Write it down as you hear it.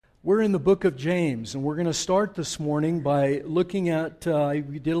We're in the book of James, and we're going to start this morning by looking at,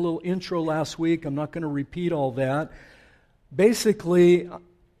 we did a little intro last week. I'm not going to repeat all that. Basically,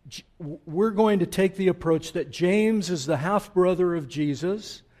 we're going to take the approach that James is the half-brother of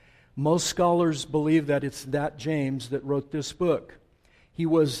Jesus. Most scholars believe that it's that James that wrote this book. He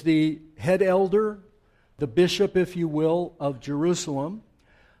was the head elder, the bishop, if you will, of Jerusalem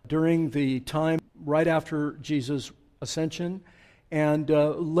during the time right after Jesus' ascension, and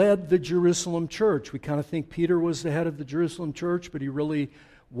led the Jerusalem church. We kind of think Peter was the head of the Jerusalem church, but he really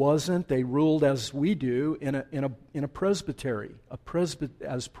wasn't. They ruled as we do in a presbytery,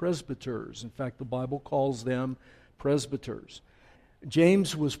 as presbyters. In fact, the Bible calls them presbyters.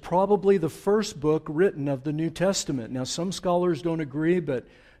 James was probably the first book written of the New Testament. Now, some scholars don't agree, but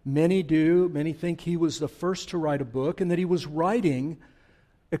many do. Many think he was the first to write a book, and that he was writing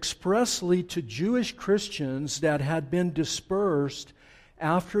expressly to Jewish Christians that had been dispersed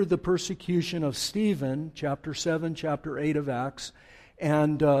after the persecution of Stephen, chapter 7, chapter 8 of Acts,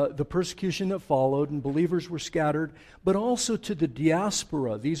 and the persecution that followed, and believers were scattered, but also to the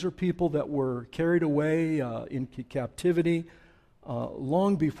diaspora. These are people that were carried away in captivity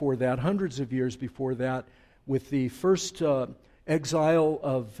long before that, hundreds of years before that, with the first exile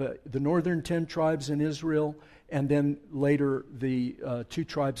of the northern 10 tribes in Israel, and then later the two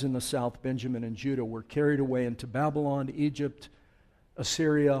tribes in the south, Benjamin and Judah, were carried away into Babylon, Egypt,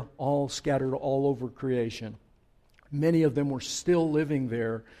 Assyria, all scattered all over creation. Many of them were still living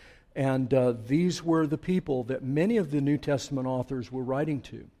there, and these were the people that many of the New Testament authors were writing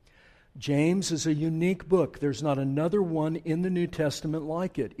to. James is a unique book. There's not another one in the New Testament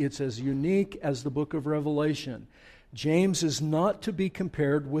like it. It's as unique as the book of Revelation. James is not to be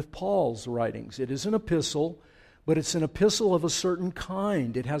compared with Paul's writings. It is an epistle, but it's an epistle of a certain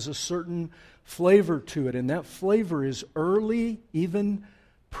kind. It has a certain flavor to it, and that flavor is early, even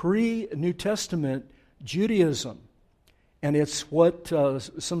pre-New Testament Judaism. And it's what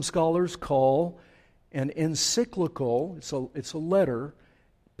some scholars call an encyclical, it's a letter,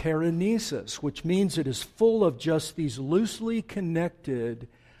 paranesis, which means it is full of just these loosely connected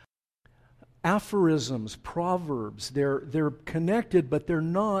aphorisms, proverbs. They're connected, but they're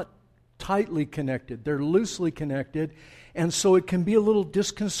not tightly connected. They're loosely connected, and so it can be a little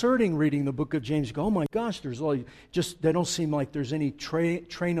disconcerting reading the book of James. You go, oh my gosh, there's all they don't seem like there's any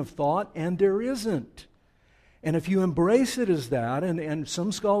train of thought, and there isn't. And if you embrace it as that, and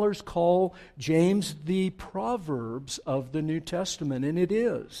some scholars call James the Proverbs of the New Testament, and it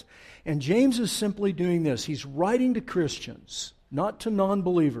is. And James is simply doing this. He's writing to Christians, not to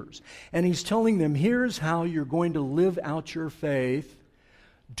non-believers, and he's telling them, here's how you're going to live out your faith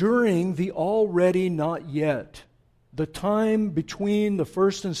during the already not yet, the time between the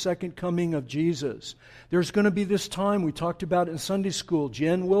first and second coming of Jesus. There's going to be this time, we talked about it in Sunday school.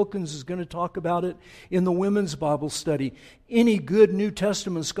 Jen Wilkins is going to talk about it in the women's Bible study. Any good New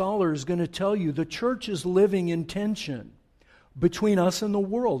Testament scholar is going to tell you the church is living in tension between us and the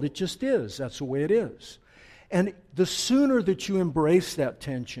world. It just is. That's the way it is. And the sooner that you embrace that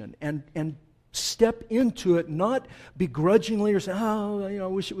tension and step into it, not begrudgingly or say, I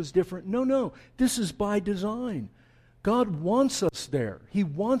wish it was different. No, this is by design. God wants us there. He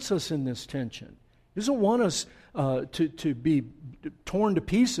wants us in this tension. He doesn't want us to be torn to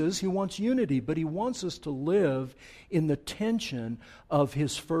pieces. He wants unity, but He wants us to live in the tension of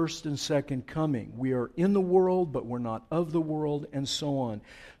His first and second coming. We are in the world, but we're not of the world, and so on.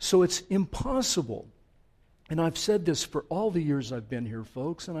 So it's impossible. And I've said this for all the years I've been here,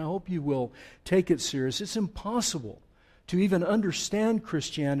 folks, and I hope you will take it serious. It's impossible to even understand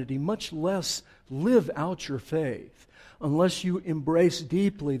Christianity, much less live out your faith, unless you embrace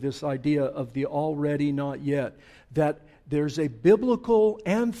deeply this idea of the already not yet, that there's a biblical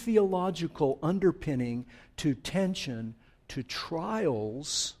and theological underpinning to tension, to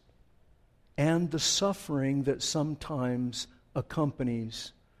trials, and the suffering that sometimes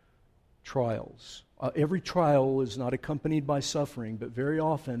accompanies trials. Every trial is not accompanied by suffering, but very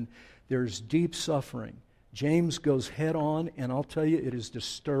often there's deep suffering. James goes head on, and I'll tell you, it is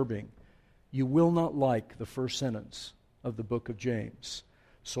disturbing. You will not like the first sentence of the book of James.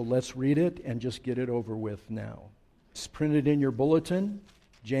 So let's read it and just get it over with now. It's printed in your bulletin,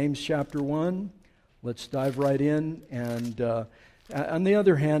 James chapter 1. Let's dive right in. And on the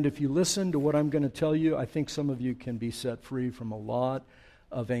other hand, if you listen to what I'm going to tell you, I think some of you can be set free from a lot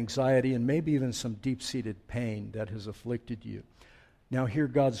of anxiety and maybe even some deep-seated pain that has afflicted you. Now hear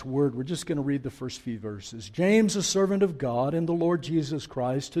God's word. We're just going to read the first few verses. James, a servant of God and the Lord Jesus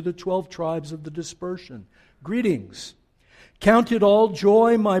Christ, to the 12 tribes of the dispersion. Greetings. Count it all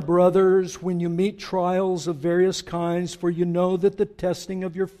joy, my brothers, when you meet trials of various kinds, for you know that the testing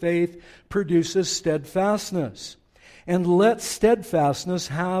of your faith produces steadfastness. And let steadfastness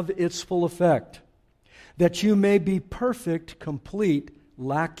have its full effect, that you may be perfect, complete,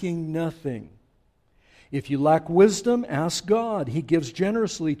 lacking nothing. If you lack wisdom, ask God. He gives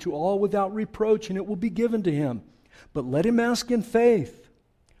generously to all without reproach, and it will be given to him. But let him ask in faith,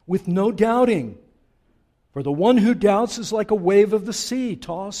 with no doubting. For the one who doubts is like a wave of the sea,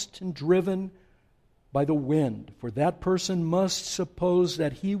 tossed and driven by the wind. For that person must suppose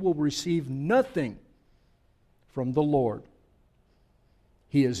that he will receive nothing from the Lord.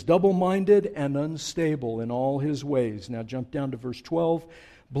 He is double-minded and unstable in all his ways. Now jump down to verse 12.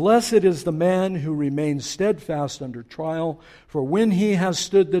 Blessed is the man who remains steadfast under trial, for when he has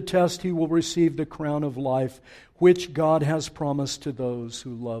stood the test, he will receive the crown of life, which God has promised to those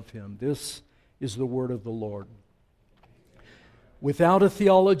who love him. This is the word of the Lord. Without a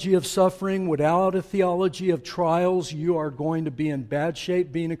theology of suffering, without a theology of trials, you are going to be in bad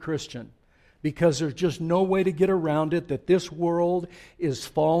shape being a Christian, because there's just no way to get around it, that this world is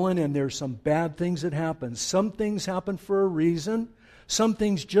fallen and there's some bad things that happen. Some things happen for a reason. Some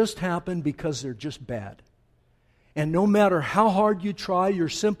things just happen because they're just bad. And no matter how hard you try, you're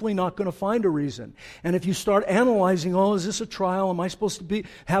simply not going to find a reason. And if you start analyzing, oh, is this a trial? Am I supposed to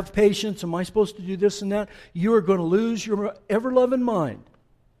have patience? Am I supposed to do this and that? You are going to lose your ever-loving mind.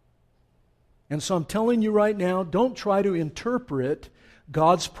 And so I'm telling you right now, don't try to interpret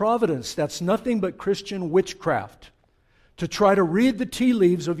God's providence. That's nothing but Christian witchcraft. To try to read the tea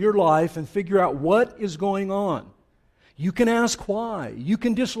leaves of your life and figure out what is going on. You can ask why. You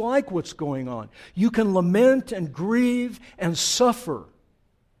can dislike what's going on. You can lament and grieve and suffer.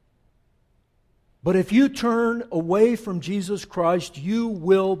 But if you turn away from Jesus Christ, you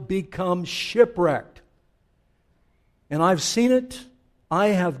will become shipwrecked. And I've seen it. I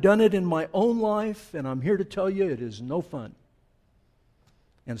have done it in my own life, and I'm here to tell you it is no fun.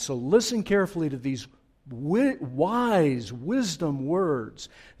 And so listen carefully to these wise wisdom words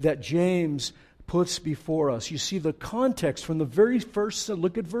that James puts before us. You see the context from the very first,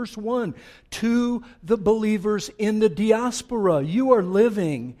 look at verse 1, to the believers in the diaspora. You are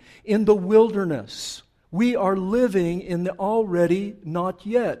living in the wilderness. We are living in the already not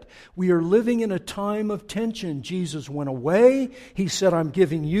yet. We are living in a time of tension. Jesus went away. He said, I'm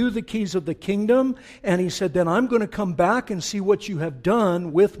giving you the keys of the kingdom. And he said, then I'm going to come back and see what you have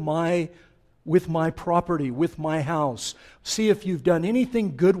done with my property, with my house. See if you've done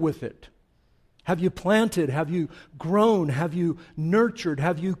anything good with it. Have you planted? Have you grown? Have you nurtured?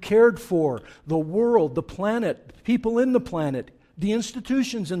 Have you cared for the world, the planet, people in the planet, the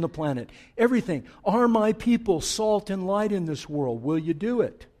institutions in the planet, everything? Are my people salt and light in this world? Will you do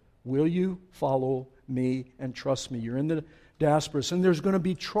it? Will you follow me and trust me? You're in the diaspora, and there's going to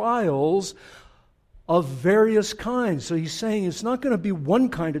be trials of various kinds. So he's saying it's not going to be one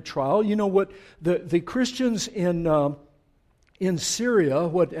kind of trial. You know what? The Christians in Syria,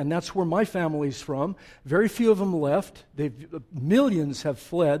 and that's where my family's from, very few of them left. Millions have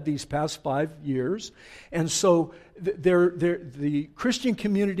fled these past 5 years. And so the Christian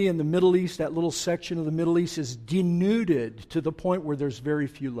community in the Middle East, that little section of the Middle East, is denuded to the point where there's very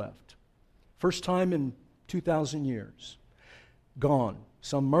few left. First time in 2,000 years. Gone.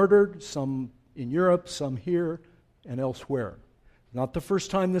 Some murdered, some in Europe, some here and elsewhere. Not the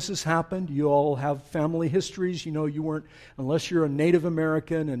first time this has happened. You all have family histories. You know you weren't, unless you're a Native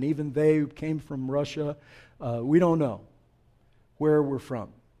American, and even they came from Russia. We don't know where we're from.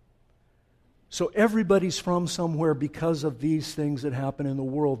 So everybody's from somewhere because of these things that happen in the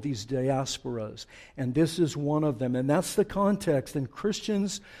world, these diasporas. And this is one of them. And that's the context. And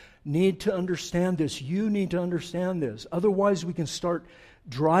Christians need to understand this. You need to understand this. Otherwise, we can start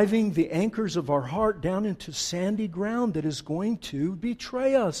driving the anchors of our heart down into sandy ground that is going to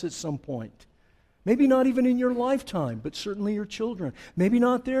betray us at some point. Maybe not even in your lifetime, but certainly your children. Maybe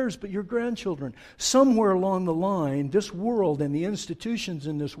not theirs, but your grandchildren. Somewhere along the line, this world and the institutions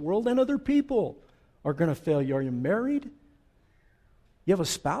in this world and other people are going to fail you. Are you married? You have a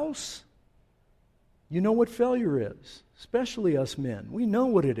spouse? You know what failure is, especially us men. We know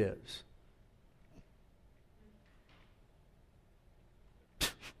what it is.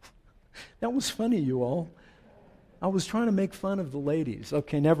 That was funny, you all. I was trying to make fun of the ladies.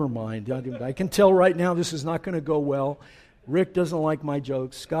 Okay, never mind. I can tell right now this is not going to go well. Rick doesn't like my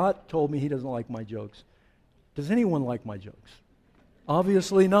jokes. Scott told me he doesn't like my jokes. Does anyone like my jokes?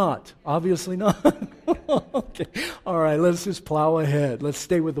 Obviously not. Obviously not. Okay. All right, let's just plow ahead. Let's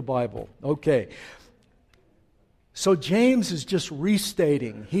stay with the Bible. Okay. So James is just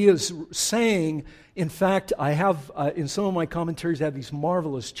restating. He is saying, in fact, I have, in some of my commentaries, I have these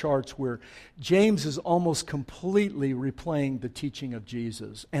marvelous charts where James is almost completely replaying the teaching of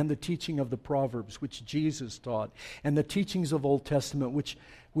Jesus and the teaching of the Proverbs, which Jesus taught, and the teachings of Old Testament, which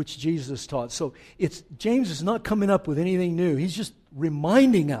Jesus taught. So James is not coming up with anything new. He's just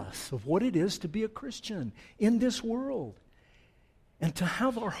reminding us of what it is to be a Christian in this world. And to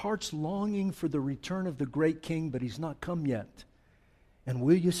have our hearts longing for the return of the great King, but He's not come yet. And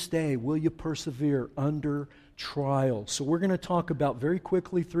will you stay? Will you persevere under trial? So we're going to talk about very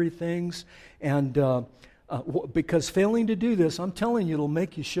quickly 3 things. And because failing to do this, I'm telling you, it'll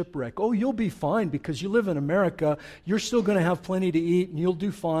make you shipwreck. Oh, you'll be fine because you live in America. You're still going to have plenty to eat and you'll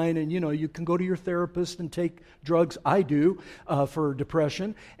do fine. And, you can go to your therapist and take drugs. I do for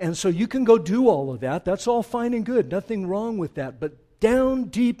depression. And so you can go do all of that. That's all fine and good. Nothing wrong with that. But down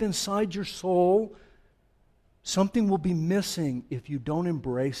deep inside your soul, something will be missing if you don't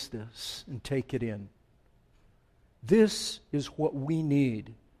embrace this and take it in. This is what we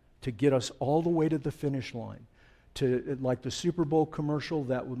need to get us all the way to the finish line. To, like the Super Bowl commercial,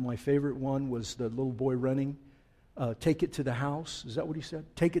 that was my favorite one, was the little boy running. Take it to the house. Is that what he said?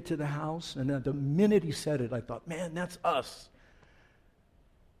 Take it to the house. And the minute he said it, I thought, man, that's us.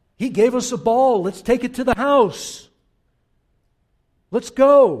 He gave us a ball. Let's take it to the house. Let's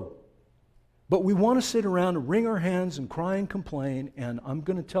go. But we want to sit around and wring our hands and cry and complain, and I'm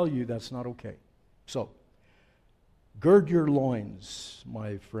going to tell you that's not okay. So, gird your loins,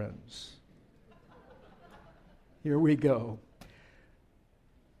 my friends. Here we go.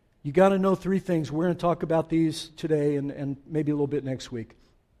 You got to know 3 things. We're going to talk about these today and maybe a little bit next week.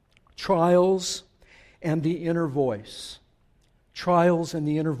 Trials and the inner voice. Trials and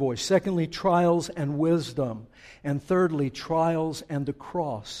the inner voice. Secondly, trials and wisdom. And thirdly, trials and the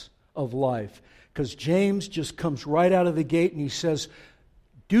cross of life. Because James just comes right out of the gate and he says,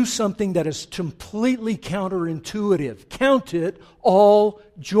 do something that is completely counterintuitive. Count it all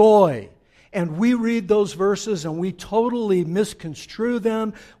joy. And we read those verses and we totally misconstrue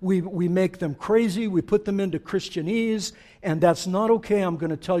them. We make them crazy. We put them into Christianese. And that's not okay. I'm going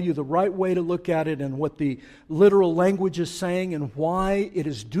to tell you the right way to look at it and what the literal language is saying and why it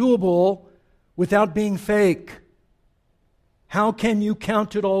is doable without being fake. How can you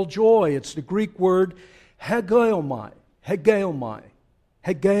count it all joy? It's the Greek word hegeomai. Hegeomai.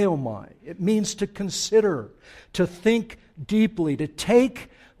 Hegeomai. It means to consider, to think deeply, to take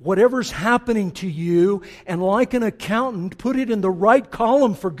whatever's happening to you and, like an accountant, put it in the right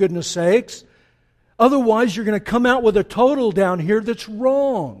column, for goodness sakes. Otherwise, you're going to come out with a total down here that's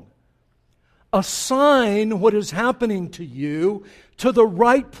wrong. Assign what is happening to you to the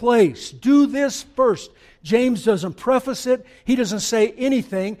right place. Do this first. James doesn't preface it. He doesn't say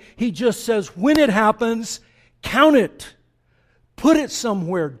anything. He just says, when it happens, count it. Put it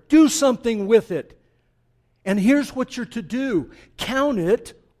somewhere. Do something with it. And here's what you're to do. Count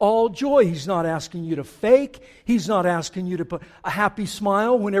it all joy. He's not asking you to fake. He's not asking you to put a happy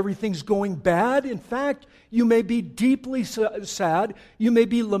smile when everything's going bad. In fact, you may be deeply sad. You may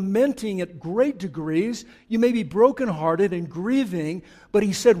be lamenting at great degrees. You may be brokenhearted and grieving. But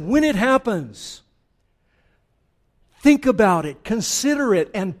he said, when it happens, think about it, consider it,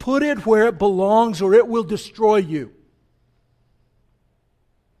 and put it where it belongs or it will destroy you.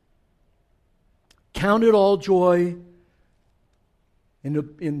 Count it all joy. In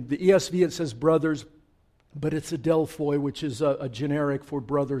the ESV it says brothers, but it's adelphoi, which is a generic for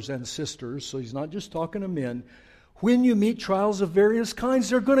brothers and sisters. So he's not just talking to men. When you meet trials of various kinds,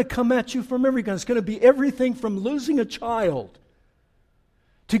 they're going to come at you from every kind. It's going to be everything from losing a child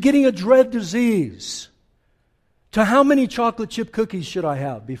to getting a dread disease to how many chocolate chip cookies should I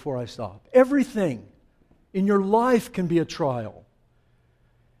have before I stop. Everything in your life can be a trial.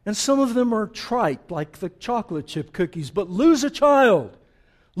 And some of them are trite, like the chocolate chip cookies. But lose a child,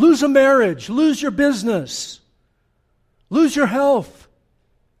 lose a marriage, lose your business, lose your health.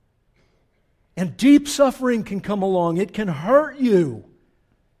 And deep suffering can come along. It can hurt you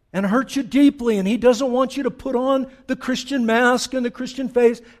and hurt you deeply. And He doesn't want you to put on the Christian mask and the Christian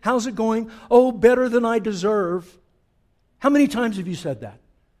face. How's it going? Oh, better than I deserve. How many times have you said that?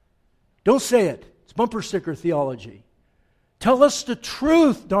 Don't say it. It's bumper sticker theology. Tell us the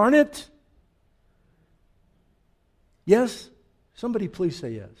truth, darn it. Yes? Somebody please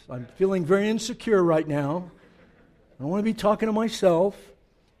say yes. I'm feeling very insecure right now. I don't want to be talking to myself.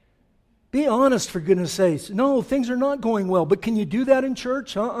 Be honest, for goodness sakes. No, things are not going well. But can you do that in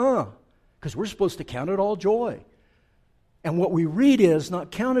church? Because we're supposed to count it all joy. And what we read is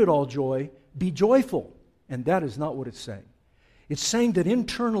not count it all joy, be joyful. And that is not what it's saying. It's saying that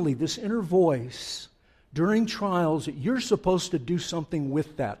internally, this inner voice during trials, you're supposed to do something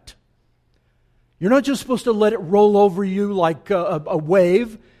with that. You're not just supposed to let it roll over you like a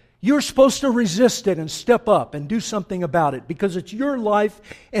wave. You're supposed to resist it and step up and do something about it, because it's your life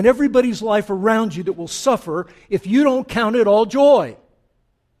and everybody's life around you that will suffer if you don't count it all joy.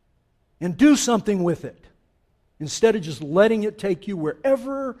 And do something with it, instead of just letting it take you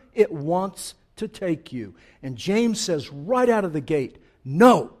wherever it wants to take you. And James says right out of the gate,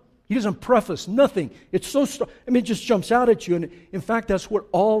 no. He doesn't preface nothing. It's so it just jumps out at you. And in fact, that's what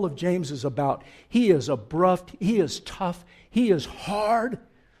all of James is about. He is abrupt. He is tough. He is hard.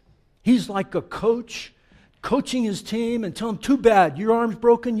 He's like a coach coaching his team and telling them, too bad, your arm's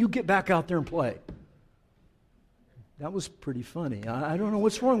broken, you get back out there and play. That was pretty funny. I don't know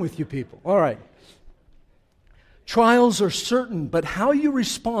what's wrong with you people. All right. Trials are certain, but how you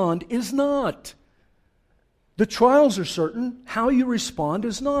respond is not. The trials are certain, how you respond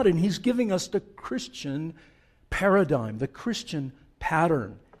is not. And he's giving us the Christian paradigm, the Christian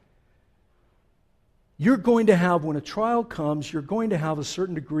pattern. You're going to have, when a trial comes, you're going to have a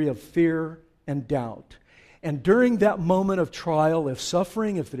certain degree of fear and doubt. And during that moment of trial, if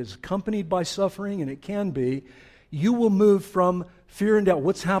it is accompanied by suffering, and it can be, you will move from fear and doubt.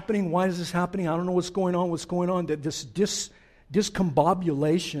 What's happening? Why is this happening? I don't know what's going on. That this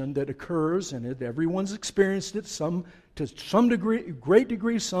discombobulation that occurs, and everyone's experienced it, some to some degree, great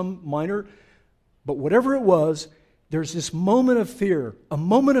degree, some minor. But whatever it was, there's this moment of fear, a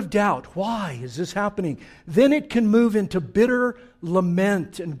moment of doubt. Why is this happening? Then it can move into bitter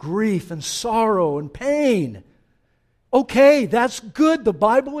lament and grief and sorrow and pain. Okay, that's good. The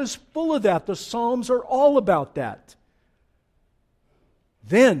Bible is full of that. The Psalms are all about that.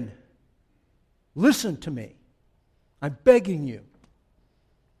 Then, listen to me. I'm begging you.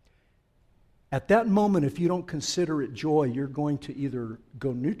 At that moment, if you don't consider it joy, you're going to either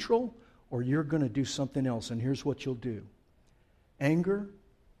go neutral or you're going to do something else. And here's what you'll do. Anger,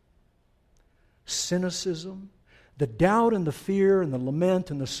 cynicism, the doubt and the fear and the lament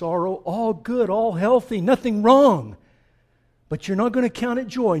and the sorrow, all good, all healthy, nothing wrong. But you're not going to count it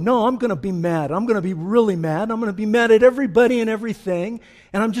joy. No, I'm going to be mad. I'm going to be really mad. I'm going to be mad at everybody and everything.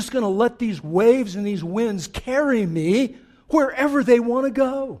 And I'm just going to let these waves and these winds carry me wherever they want to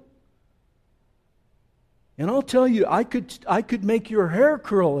go. And I'll tell you, I could make your hair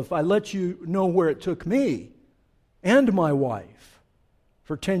curl if I let you know where it took me and my wife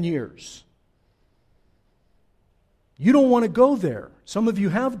for 10 years. You don't want to go there. Some of you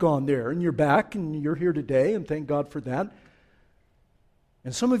have gone there, and you're back, and you're here today, and thank God for that.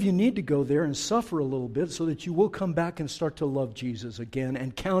 And some of you need to go there and suffer a little bit so that you will come back and start to love Jesus again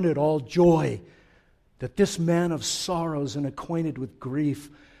and count it all joy that this man of sorrows and acquainted with grief,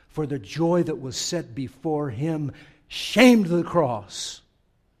 for the joy that was set before him, shamed the cross,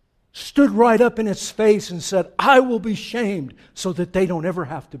 stood right up in its face and said, I will be shamed, so that they don't ever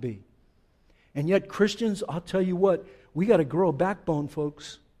have to be. And yet Christians, I'll tell you what, we got to grow a backbone,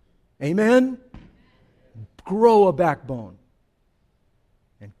 folks. Amen? Grow a backbone.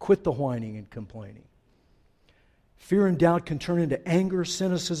 And quit the whining and complaining. Fear and doubt can turn into anger,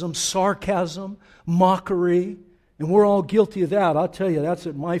 cynicism, sarcasm, mockery. And we're all guilty of that. I'll tell you, that's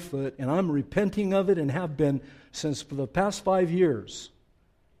at my foot. And I'm repenting of it and have been since for the past 5 years.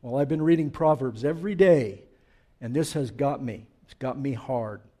 Well, I've been reading Proverbs every day. And this has got me. It's got me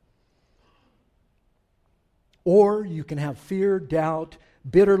hard. Or you can have fear, doubt,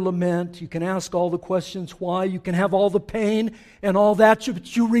 bitter lament. You can ask all the questions why. You can have all the pain and all that.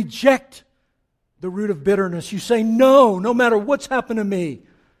 But you reject the root of bitterness. You say, no matter what's happened to me,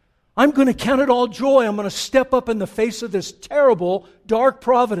 I'm going to count it all joy. I'm going to step up in the face of this terrible, dark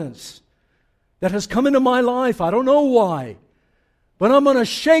providence that has come into my life. I don't know why. But I'm going to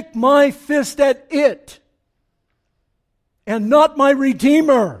shake my fist at it and not my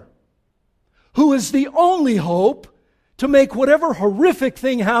Redeemer, who is the only hope to make whatever horrific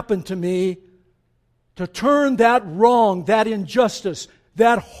thing happen to me, to turn that wrong, that injustice,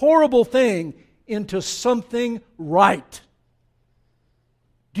 that horrible thing into something right.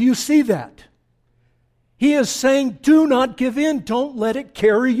 Do you see that? He is saying, do not give in. Don't let it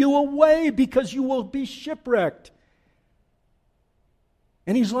carry you away, because you will be shipwrecked.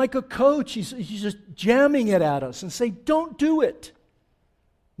 And he's like a coach. He's just jamming it at us and say, don't do it.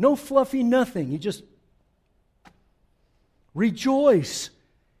 No fluffy nothing. You just rejoice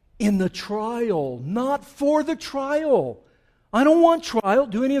in the trial, not for the trial. I don't want trial.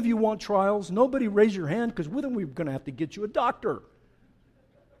 Do any of you want trials? Nobody raise your hand, because with them we're going to have to get you a doctor.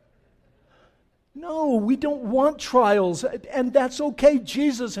 No, we don't want trials, and that's okay.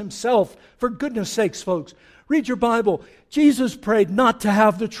 Jesus himself, for goodness sakes, folks, read your Bible. Jesus prayed not to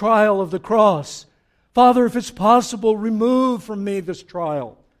have the trial of the cross, Father, if it's possible, remove from me this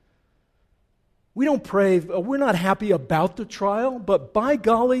trial. We don't pray, we're not happy about the trial, but by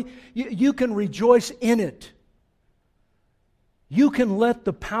golly, you can rejoice in it. You can let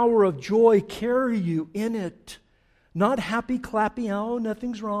the power of joy carry you in it. Not happy, clappy, oh,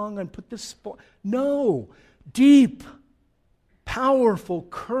 nothing's wrong, and put this... No, deep, powerful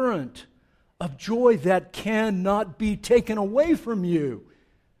current of joy that cannot be taken away from you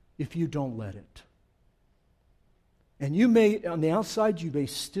if you don't let it. And you may, on the outside, you may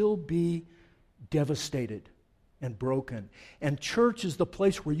still be devastated and broken. And church is the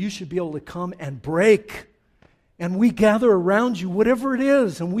place where you should be able to come and break. And we gather around you, whatever it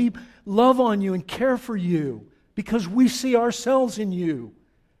is, and we love on you and care for you because we see ourselves in you.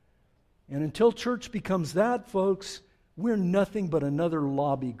 And until church becomes that, folks, we're nothing but another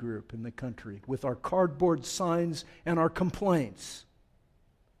lobby group in the country with our cardboard signs and our complaints.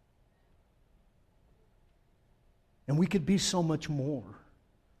 And we could be so much more.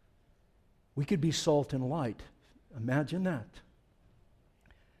 We could be salt and light. Imagine that.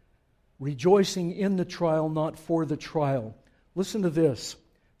 Rejoicing in the trial, not for the trial. Listen to this.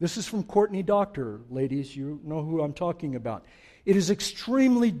 This is from Courtney Doctor, ladies. You know who I'm talking about. It is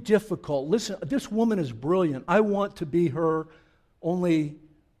extremely difficult. Listen, this woman is brilliant. I want to be her, only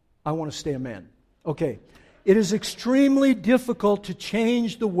I want to stay a man. Okay. It is extremely difficult to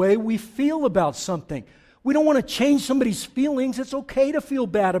change the way we feel about something. We don't want to change somebody's feelings. It's okay to feel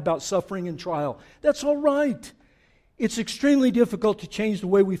bad about suffering and trial. That's all right. It's extremely difficult to change the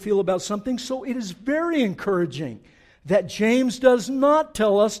way we feel about something, so it is very encouraging that James does not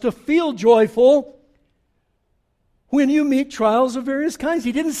tell us to feel joyful when you meet trials of various kinds.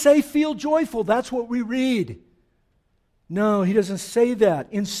 He didn't say feel joyful. That's what we read. No, he doesn't say that.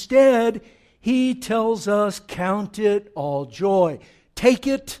 Instead, he tells us count it all joy. Take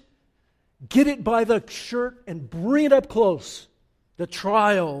it, get it by the shirt, and bring it up close. The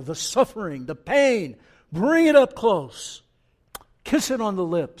trial, the suffering, the pain, bring it up close. Kiss it on the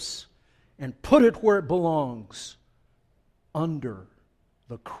lips and put it where it belongs, under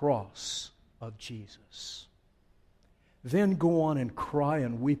the cross of Jesus. Then go on and cry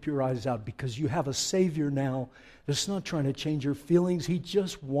and weep your eyes out because you have a Savior now that's not trying to change your feelings. He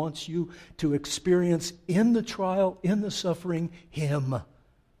just wants you to experience in the trial, in the suffering, Him.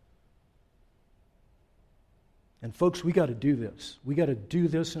 And folks, we got to do this. We got to do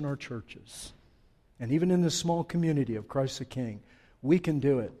this in our churches. And even in this small community of Christ the King, we can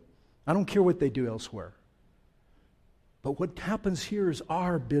do it. I don't care what they do elsewhere. But what happens here is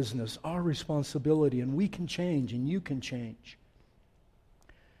our business, our responsibility, and we can change, and you can change.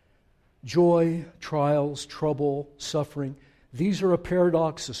 Joy, trials, trouble, suffering, these are a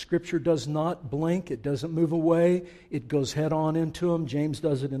paradox. The Scripture does not blink. It doesn't move away. It goes head on into them. James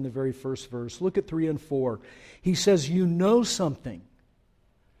does it in the very first verse. Look at 3 and 4. He says, you know something.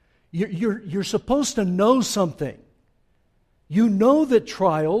 You're supposed to know something. You know that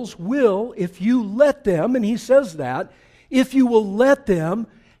trials will, if you let them, and he says that, if you will let them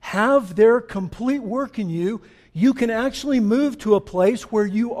have their complete work in you, you can actually move to a place where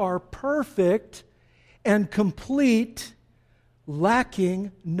you are perfect and complete,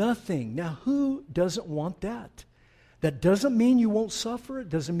 lacking nothing. Now, who doesn't want that? That doesn't mean you won't suffer. It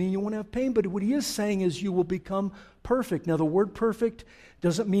doesn't mean you won't have pain. But what he is saying is you will become perfect. Now, the word perfect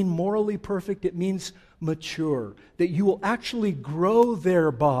doesn't mean morally perfect. It means mature. That you will actually grow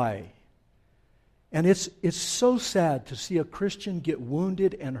thereby. And it's so sad to see a Christian get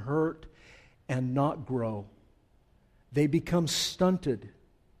wounded and hurt and not grow. They become stunted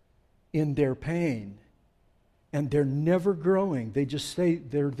in their pain. And they're never growing. They just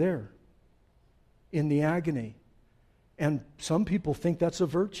they're there in the agony. And some people think that's a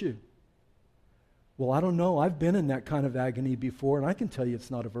virtue. Well, I don't know. I've been in that kind of agony before, and I can tell you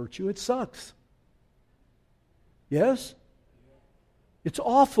it's not a virtue. It sucks. Yes? It's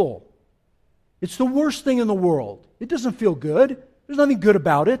awful. It's the worst thing in the world. It doesn't feel good. There's nothing good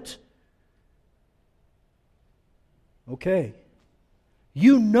about it. Okay.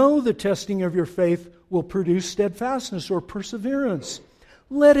 You know the testing of your faith will produce steadfastness or perseverance.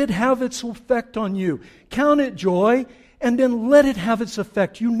 Let it have its effect on you. Count it joy, and then let it have its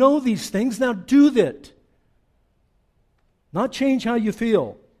effect. You know these things, now do that. Not change how you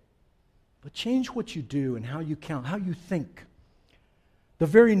feel, but change what you do and how you count, how you think. The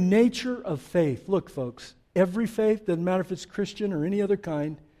very nature of faith. Look, folks, every faith, doesn't matter if it's Christian or any other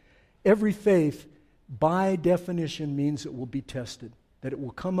kind, every faith, by definition, means it will be tested. That it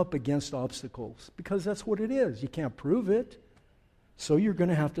will come up against obstacles. Because that's what it is. You can't prove it. So you're going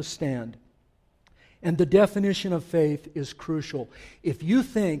to have to stand. And the definition of faith is crucial. If you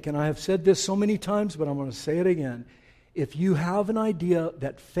think, and I have said this so many times, but I'm going to say it again, if you have an idea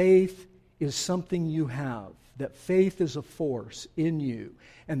that faith is something you have, that faith is a force in you,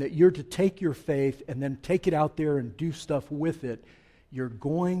 and that you're to take your faith and then take it out there and do stuff with it, you're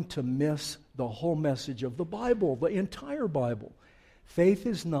going to miss the whole message of the Bible, the entire Bible. Faith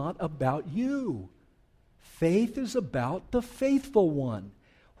is not about you. Faith is about the faithful one.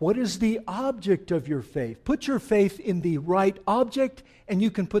 What is the object of your faith? Put your faith in the right object, and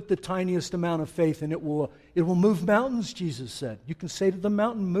you can put the tiniest amount of faith, and it will move mountains, Jesus said. You can say to the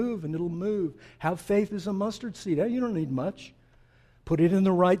mountain, move, and it'll move. Have faith as a mustard seed. You don't need much. Put it in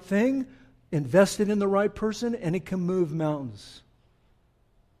the right thing, invest it in the right person, and it can move mountains.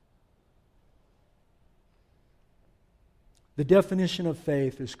 The definition of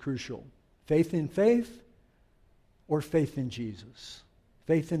faith is crucial. Faith in faith or faith in Jesus.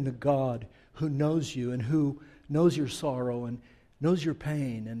 Faith in the God who knows you and who knows your sorrow and knows your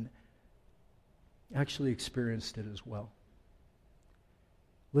pain and actually experienced it as well.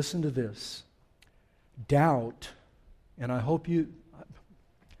 Listen to this. Doubt, and I hope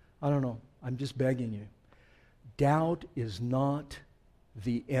I don't know, I'm just begging you. Doubt is not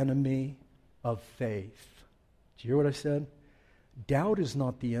the enemy of faith. Did you hear what I said? Doubt is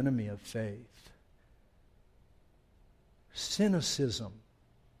not the enemy of faith. Cynicism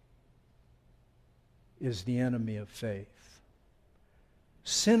is the enemy of faith.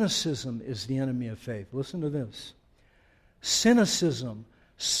 Cynicism is the enemy of faith. Listen to this. Cynicism,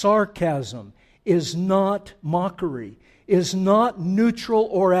 sarcasm, is not mockery, is not neutral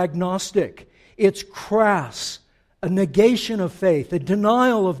or agnostic. It's crass, a negation of faith, a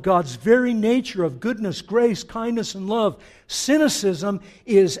denial of God's very nature of goodness, grace, kindness, and love. Cynicism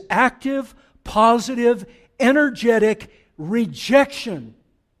is active, positive, energetic rejection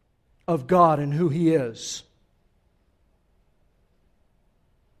of God and who He is.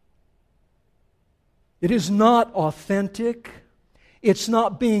 It is not authentic. It's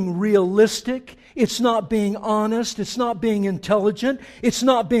not being realistic. It's not being honest. It's not being intelligent. It's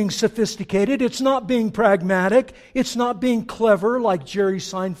not being sophisticated. It's not being pragmatic. It's not being clever like Jerry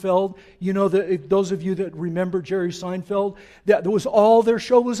Seinfeld. You know, those of you that remember Jerry Seinfeld, that was all their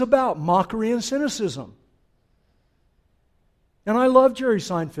show was about, mockery and cynicism. And I love Jerry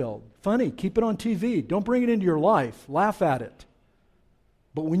Seinfeld. Funny, keep it on TV. Don't bring it into your life. Laugh at it.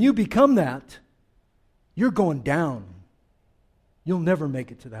 But when you become that, you're going down. You'll never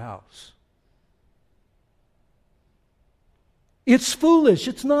make it to the house. It's foolish.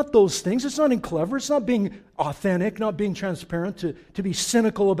 It's not those things. It's not being clever. It's not being authentic, not being transparent, to be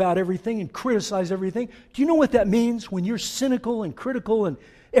cynical about everything and criticize everything. Do you know what that means when you're cynical and critical and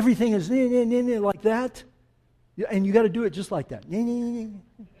everything is like that? And you got to do it just like that.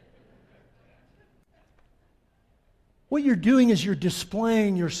 What you're doing is you're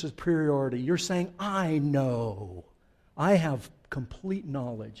displaying your superiority. You're saying, I know. I have complete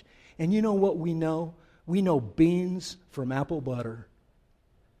knowledge. And you know what we know? We know beans from apple butter.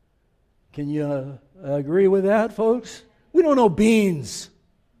 Can you agree with that, folks? We don't know beans.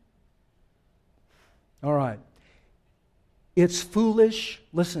 All right. It's foolish.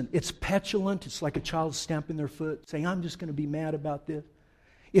 Listen, it's petulant. It's like a child stamping their foot, saying, I'm just going to be mad about this.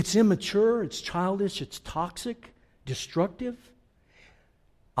 It's immature. It's childish. It's toxic, destructive.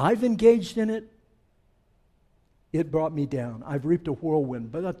 I've engaged in it. It brought me down. I've reaped a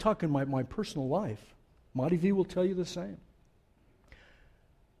whirlwind. But I'm talking my personal life. Monty V will tell you the same.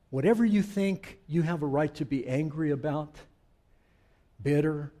 Whatever you think you have a right to be angry about,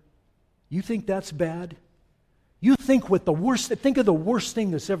 bitter, you think that's bad? You think of the worst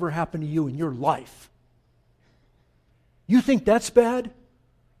thing that's ever happened to you in your life. You think that's bad?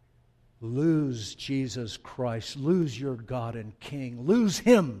 Lose Jesus Christ. Lose your God and King. Lose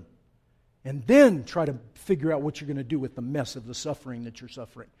Him. And then try to figure out what you're going to do with the mess of the suffering that you're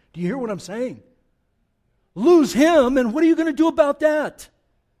suffering. Do you hear what I'm saying? Lose Him, and what are you going to do about that?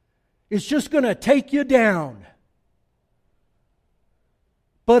 It's just going to take you down.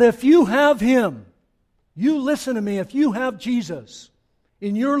 But if you have Him, you listen to me, if you have Jesus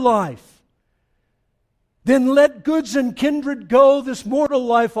in your life, then let goods and kindred go, this mortal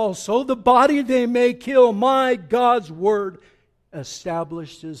life also. The body they may kill, my God's word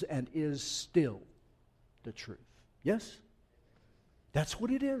establishes and is still the truth. Yes? That's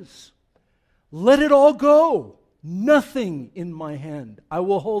what it is. Let it all go. Nothing in my hand. I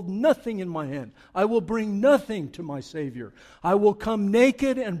will hold nothing in my hand. I will bring nothing to my Savior. I will come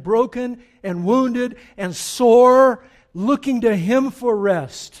naked and broken and wounded and sore, looking to Him for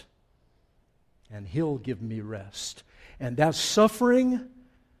rest. And He'll give me rest. And that suffering,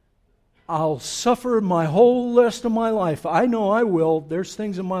 I'll suffer my whole rest of my life. I know I will. There's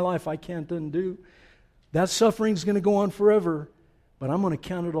things in my life I can't undo. That suffering's going to go on forever, but I'm going to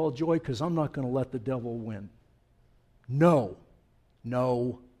count it all joy because I'm not going to let the devil win. No.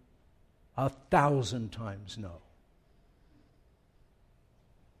 1,000 times no.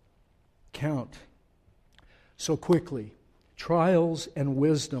 Count so quickly. Trials and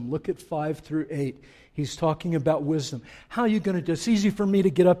wisdom. Look at 5 through 8. He's talking about wisdom. How are you going to do? It's easy for me to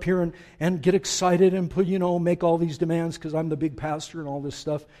get up here and get excited and put, make all these demands because I'm the big pastor and all this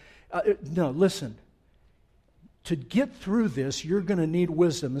stuff. No, listen. To get through this, you're going to need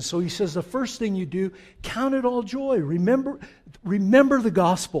wisdom. And so he says the first thing you do, count it all joy. Remember the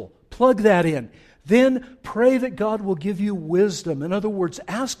gospel. Plug that in. Then pray that God will give you wisdom. In other words,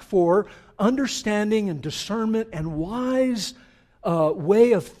 ask for understanding and discernment and wise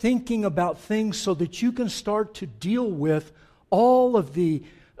way of thinking about things so that you can start to deal with all of the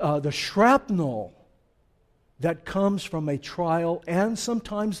shrapnel that comes from a trial and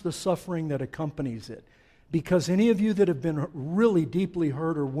sometimes the suffering that accompanies it. Because any of you that have been really deeply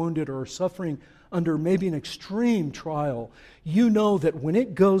hurt or wounded or suffering under maybe an extreme trial, you know that when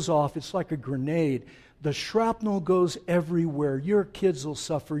it goes off, it's like a grenade. The shrapnel goes everywhere. Your kids will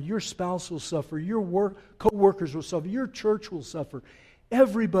suffer. Your spouse will suffer. Your co-workers will suffer. Your church will suffer.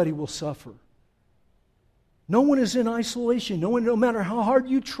 Everybody will suffer. No one is in isolation. No matter how hard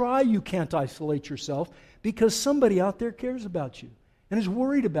you try, you can't isolate yourself because somebody out there cares about you and is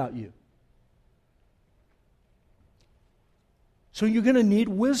worried about you. So you're going to need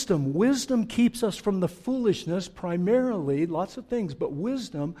wisdom. Wisdom keeps us from the foolishness, primarily, lots of things, but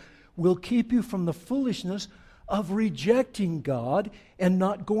wisdom will keep you from the foolishness of rejecting God and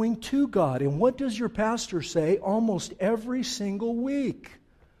not going to God. And what does your pastor say almost every single week?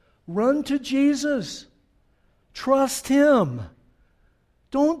 Run to Jesus. Trust Him.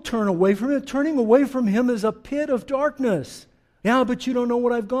 Don't turn away from Him. Turning away from Him is a pit of darkness. Yeah, but you don't know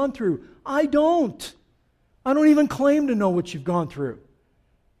what I've gone through. I don't. I don't even claim to know what you've gone through.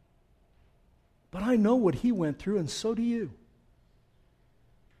 But I know what He went through, and so do you.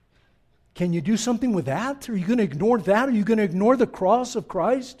 Can you do something with that? Are you going to ignore that? Are you going to ignore the cross of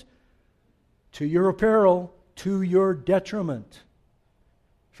Christ? To your apparel, to your detriment.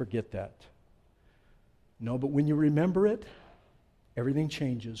 Forget that. No, but when you remember it, everything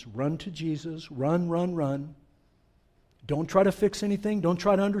changes. Run to Jesus. Run. Don't try to fix anything. Don't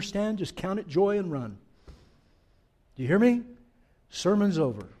try to understand. Just count it joy and run. Do you hear me? Sermon's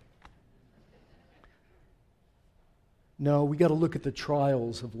over. No, we got to look at the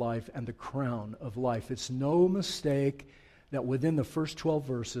trials of life and the crown of life. It's no mistake that within the first 12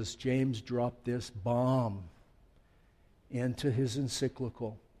 verses, James dropped this bomb into his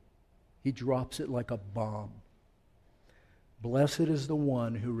encyclical. He drops it like a bomb. Blessed is the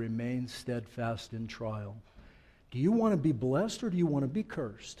one who remains steadfast in trial. Do you want to be blessed or do you want to be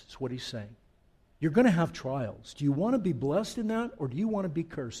cursed? That's what he's saying. You're going to have trials. Do you want to be blessed in that or do you want to be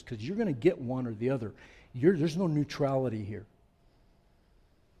cursed? Because you're going to get one or the other. There's no neutrality here.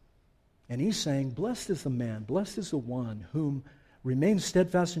 And he's saying, blessed is the man, blessed is the one whom remains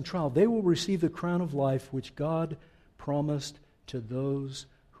steadfast in trial. They will receive the crown of life which God promised to those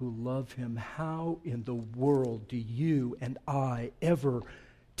who love Him. How in the world do you and I ever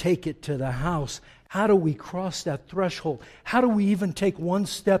take it to the house? How do we cross that threshold? How do we even take one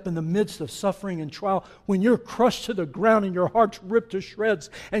step in the midst of suffering and trial when you're crushed to the ground and your heart's ripped to shreds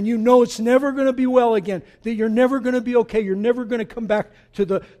and you know it's never going to be well again, that you're never going to be okay, you're never going to come back to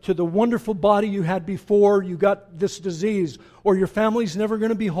the wonderful body you had before you got this disease, or your family's never going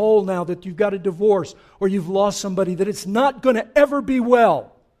to be whole now that you've got a divorce, or you've lost somebody, that it's not going to ever be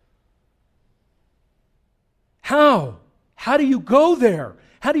well. How? How do you go there?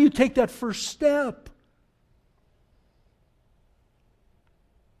 How do you take that first step?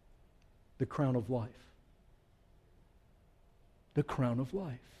 The crown of life. The crown of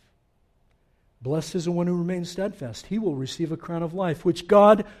life. Blessed is the one who remains steadfast. He will receive a crown of life, which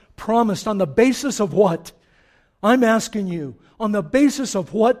God promised on the basis of what? I'm asking you, on the basis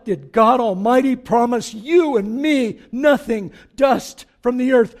of what did God Almighty promise you and me? Nothing. Dust from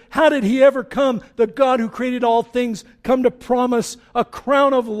the earth. How did He ever come, the God who created all things, come to promise a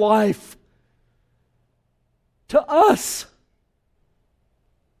crown of life to us?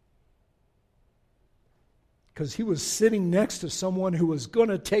 Because He was sitting next to someone who was going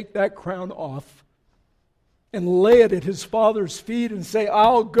to take that crown off and lay it at His Father's feet and say,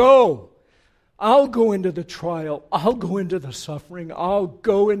 I'll go. I'll go into the trial. I'll go into the suffering. I'll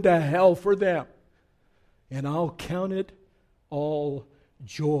go into hell for them. And I'll count it all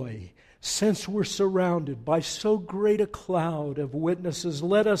joy. Since we're surrounded by so great a cloud of witnesses,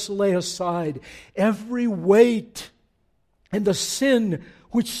 let us lay aside every weight and the sin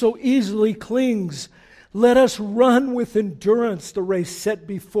which so easily clings. Let us run with endurance the race set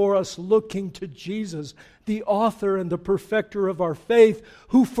before us, looking to Jesus, the author and the perfecter of our faith,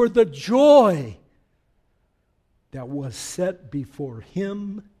 who for the joy that was set before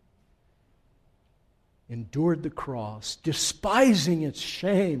him endured the cross, despising its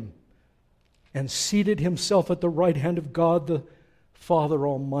shame, and seated himself at the right hand of God the Father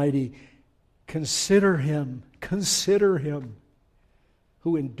Almighty. Consider him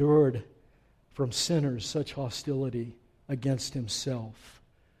who endured from sinners such hostility against himself,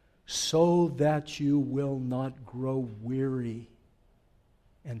 so that you will not grow weary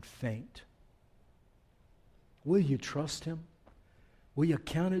and faint. Will you trust him? Will you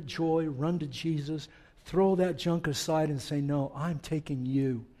count it joy, run to Jesus, throw that junk aside and say, no, I'm taking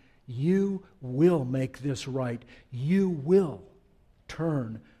you. You will make this right. You will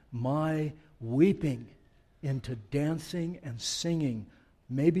turn my weeping into dancing and singing,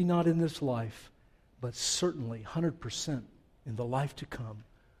 maybe not in this life, but certainly 100% in the life to come.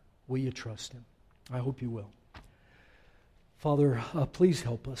 Will you trust him? I hope you will. Father, please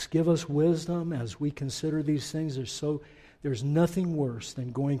help us. Give us wisdom as we consider these things. There's nothing worse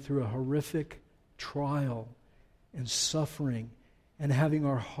than going through a horrific trial and suffering and having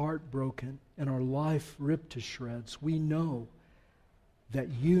our heart broken and our life ripped to shreds. We know that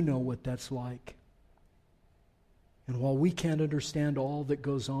you know what that's like. And while we can't understand all that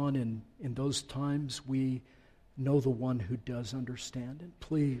goes on in those times, we know the one who does understand. And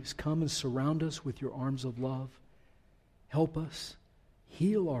please come and surround us with your arms of love. Help us.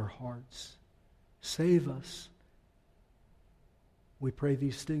 Heal our hearts. Save us. We pray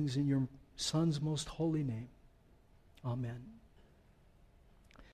these things in your Son's most holy name. Amen.